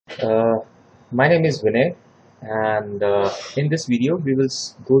Uh, my name is Vinay, and in this video we will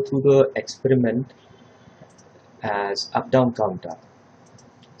go through the experiment as up-down counter.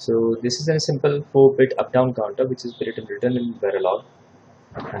 So this is a simple 4-bit up-down counter which is written in Verilog,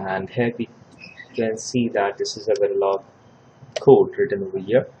 and here we can see that this is a Verilog code written over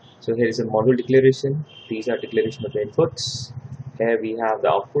here. So here is a module declaration. These are declaration of the inputs. Here we have the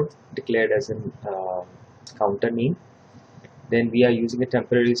output declared as an counter name. Then we are using a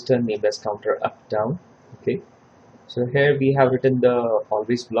temporary register named as counter up down. Okay, so here we have written the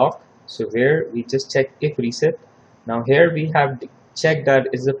always block, so where we just check if reset. Now here we have checked that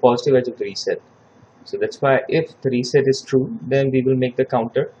is the positive edge of the reset, so that's why if the reset is true, then we will make the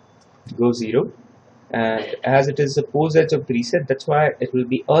counter go 0, and as it is the pose edge of the reset, that's why it will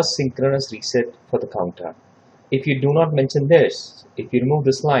be a synchronous reset for the counter. If you do not mention this, if you remove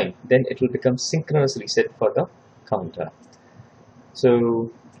this line, then it will become synchronous reset for the counter. So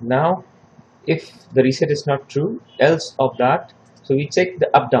now if the reset is not true, else of that, so we check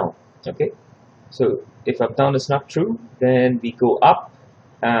the up down. Okay, so if up down is not true, then we go up,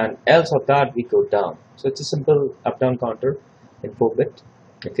 and else of that we go down. So it's a simple up down counter in 4-bit.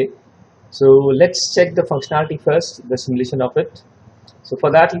 Okay, so let's check the functionality first, the simulation of it. So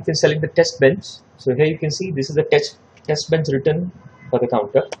for that you can select the test bench. So here you can see this is the test bench written for the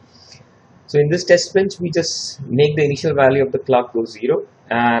counter. So in this test bench, we just make the initial value of the clock go 0,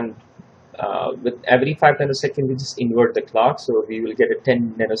 and with every 5 nanoseconds, we just invert the clock. So we will get a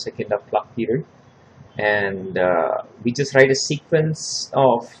 10 nanosecond of clock period, and we just write a sequence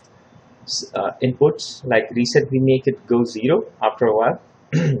of inputs. Like reset, we make it go 0 after a while.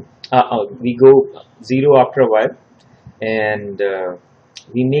 We go 0 after a while, and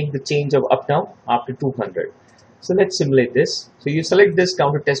we make the change of up down after 200. So let's simulate this. So you select this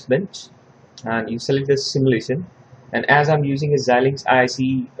counter test bench, and you select the simulation, and as I'm using a Xilinx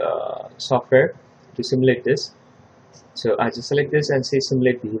ISE software to simulate this, so I just select this and say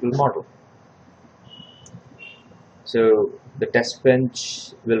simulate behavioral model. So the test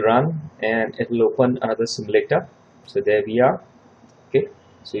bench will run and it will open another simulator. So there we are. Okay,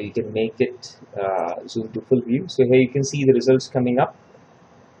 so you can make it zoom to full view. So here you can see the results coming up.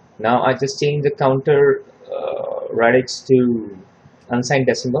 Now I just change the counter radix to unsigned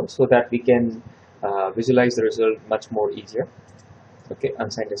decimal so that we can visualize the result much more easier. Okay,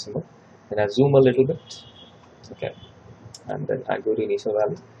 unsigned decimal. Then I zoom a little bit. Okay, and then I go to initial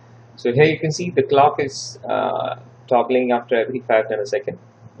value. So here you can see the clock is toggling after every 5 nanoseconds.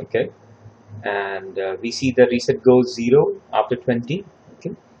 Okay, and we see the reset goes 0 after 20.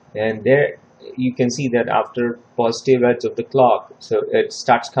 Okay, and there you can see that after positive edge of the clock, so it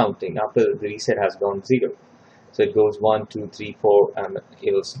starts counting after the reset has gone 0. So it goes 1, 2, 3, 4, and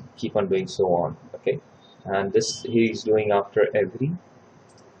it will keep on doing so on. Okay, and this he is doing after every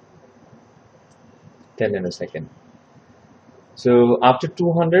 10 nanosecond. So after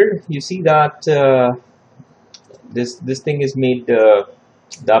 200, you see that this thing is made, the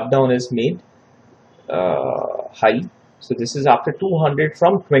up down is made high. So this is after 200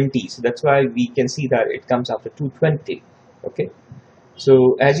 from 20. So that's why we can see that it comes after 220. Okay.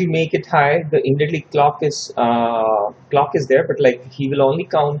 So as you make it high, the immediately clock is there, but like he will only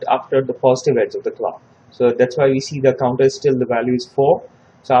count after the positive edge of the clock. So that's why we see the counter is still, the value is 4.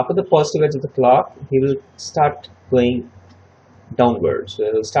 So after the positive edge of the clock, he will start going downwards. So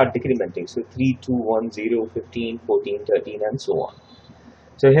it will start decrementing. So 3, 2, 1, 0, 15, 14, 13, and so on.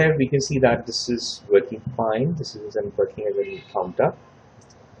 So here we can see that this is working fine. This isn't working as a counter.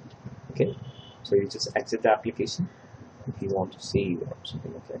 Okay. So you just exit the application if you want to see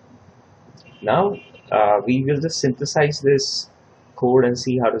something. Okay, now we will just synthesize this code and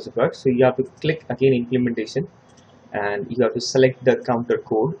see how does it work. So you have to click again implementation, and you have to select the counter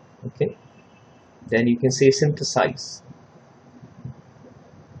code. Okay, then you can say synthesize.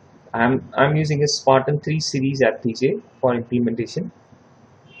 I'm using a Spartan 3 series FPGA for implementation,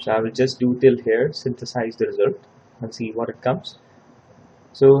 so I will just do till here, synthesize the result, and see what it comes.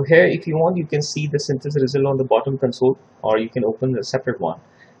 So here, if you want, you can see the synthesis result on the bottom console, or you can open a separate one.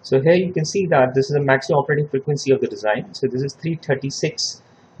 So here you can see that this is the maximum operating frequency of the design. So this is 336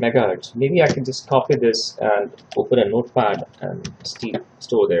 megahertz. Maybe I can just copy this and open a notepad and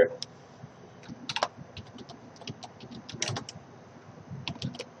store there.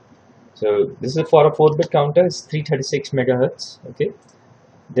 So this is for a 4-bit counter. It's 336 megahertz. Okay.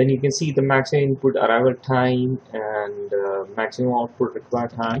 Then you can see the maximum input arrival time and maximum output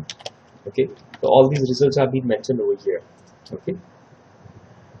required time. Okay, so all these results are being mentioned over here. Okay,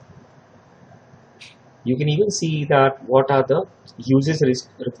 you can even see that what are the users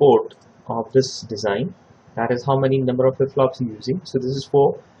report of this design. That is how many number of flip-flops you're using. So this is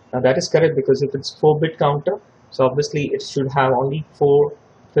for Now that is correct, because if it's 4-bit counter, so obviously it should have only 4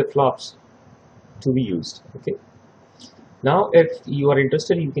 flip-flops to be used. Okay. Now if you are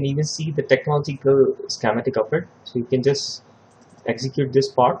interested, you can even see the technological schematic of it. So you can just execute this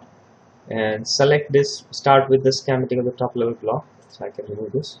part and select this, start with the schematic of the top level block. So I can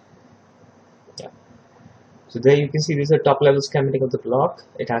remove this. Yeah. So there you can see this is a top level schematic of the block.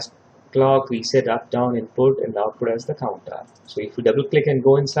 It has clock, reset, up, down, input, and the output as the counter. So if you double click and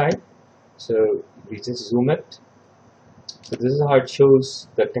go inside, so we just zoom it. So this is how it shows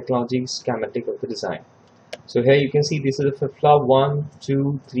the technology schematic of the design. So here you can see this is a flip-flop 1,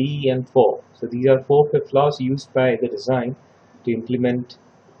 2, 3, and 4. So these are 4 flip-flops used by the design to implement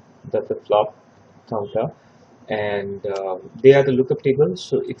the flip-flop counter, and they are the lookup tables.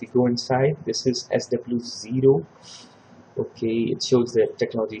 So if you go inside, this is SW0. Okay, it shows the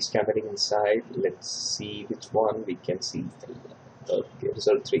technology schematic inside. Let's see which one we can see. Okay,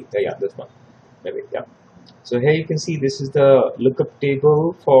 result 3. Yeah, this one. Maybe, yeah. So here you can see this is the lookup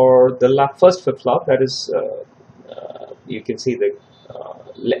table for the first flip-flop. That is, you can see the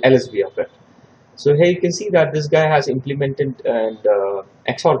LSB of it. So here you can see that this guy has implemented an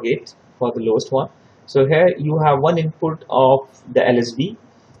XOR gate for the lowest one. So here you have one input of the LSB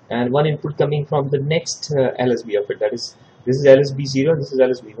and one input coming from the next LSB of it. That is, this is LSB 0, this is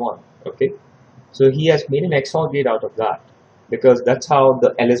LSB 1. Okay. So he has made an XOR gate out of that, because that's how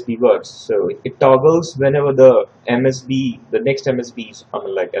the LSB works. So it toggles whenever the MSB, the next MSB is,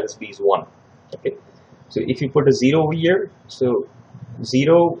 like LSB is 1. Okay. So if you put a 0 over here, so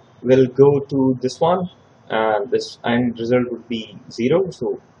 0 will go to this one, and this end result would be 0.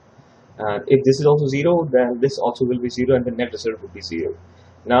 So if this is also 0, then this also will be 0, and the net result would be 0.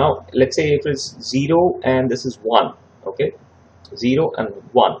 Now let's say if it's 0 and this is 1. Okay, 0 and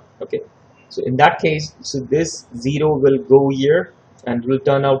 1. Okay. So in that case, so this 0 will go here and will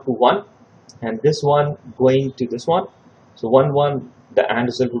turn out to 1, and this one going to this one. So 1, 1, the AND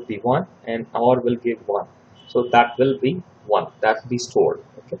result would be 1, and OR will give 1. So that will be 1. That will be stored.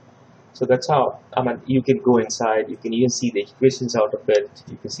 Okay. So that's how, you can go inside. You can even see the equations out of it.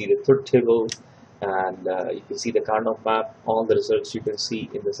 You can see the truth table, and you can see the Carnot map. All the results you can see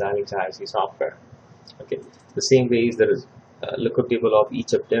in the Xilinx ISE software. Okay. The same way is there is lookup table of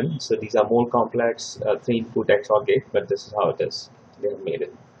each of them. So these are more complex 3-input XOR gate, but this is how it is. They have made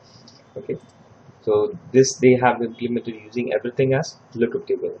it. Okay. So this they have implemented using everything as lookup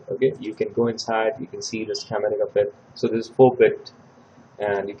table. Okay. You can go inside. You can see the schematic of it. So this is 4-bit,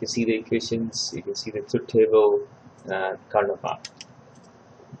 and you can see the equations. You can see the truth table and Carnot map.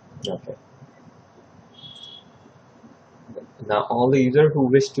 Okay. Now all the users who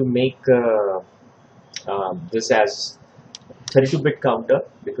wish to make this as 32-bit counter,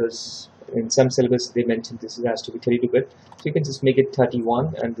 because in some syllabus they mentioned this has to be 32-bit, so you can just make it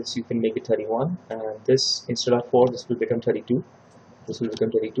 31, and this you can make it 31, and this instead of 4, this will become 32, this will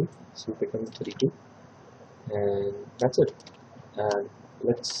become 32, this will become 32, and that's it. And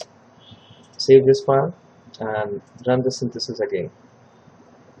let's save this file and run the synthesis again.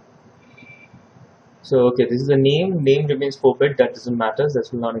 So okay, this is the name remains 4-bit, that doesn't matter, that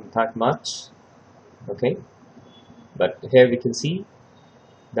will not impact much. Okay, but here we can see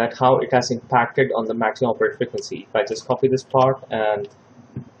that how it has impacted on the maximum operating frequency. If I just copy this part and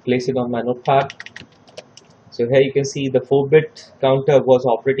place it on my notepad, so here you can see the 4-bit counter was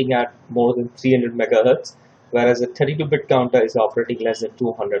operating at more than 300 megahertz, whereas the 32-bit counter is operating less than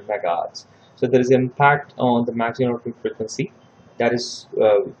 200 megahertz. So there is impact on the maximum operating frequency. That is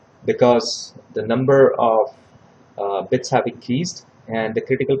because the number of bits have increased, and the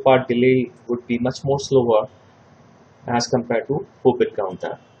critical path delay would be much more slower as compared to 4-bit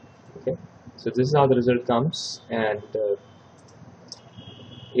counter. Okay, so this is how the result comes, and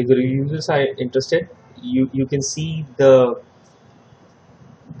if the users are interested, you can see the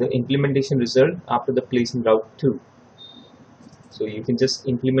implementation result after the place in route 2. So you can just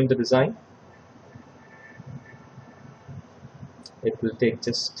implement the design. It will take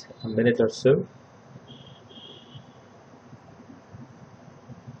just a minute or so.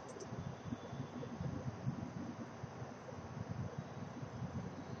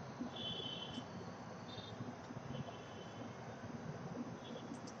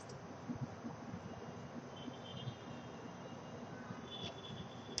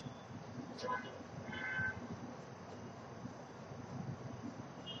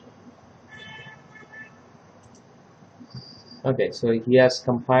 Okay, so he has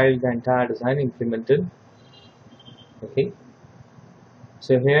compiled the entire design, implemented. Okay,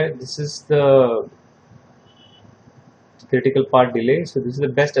 so here this is the critical path delay. So this is the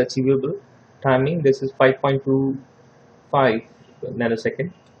best achievable timing. This is 5.25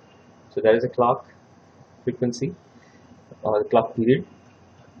 nanosecond. So that is a clock frequency or the clock period.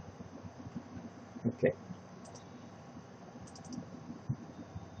 Okay.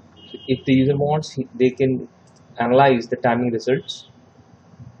 So if the user wants, they can analyze the timing results.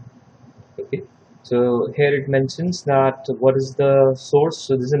 Okay. So here it mentions that what is the source.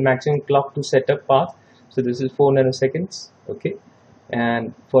 So this is maximum clock to setup path. So this is 4 nanoseconds. Okay.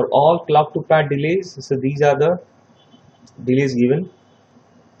 And for all clock to pad delays, so these are the delays given.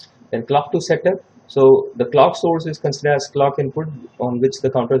 Then clock to setup. So the clock source is considered as clock input on which the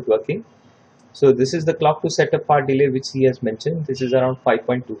counter is working. So this is the clock to setup part delay which he has mentioned. This is around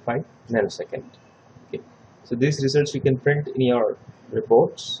 5.25 nanosecond. Okay. So these results you can print in your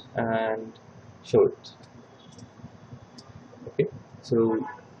reports and show it. Okay. So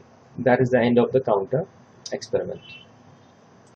that is the end of the counter experiment.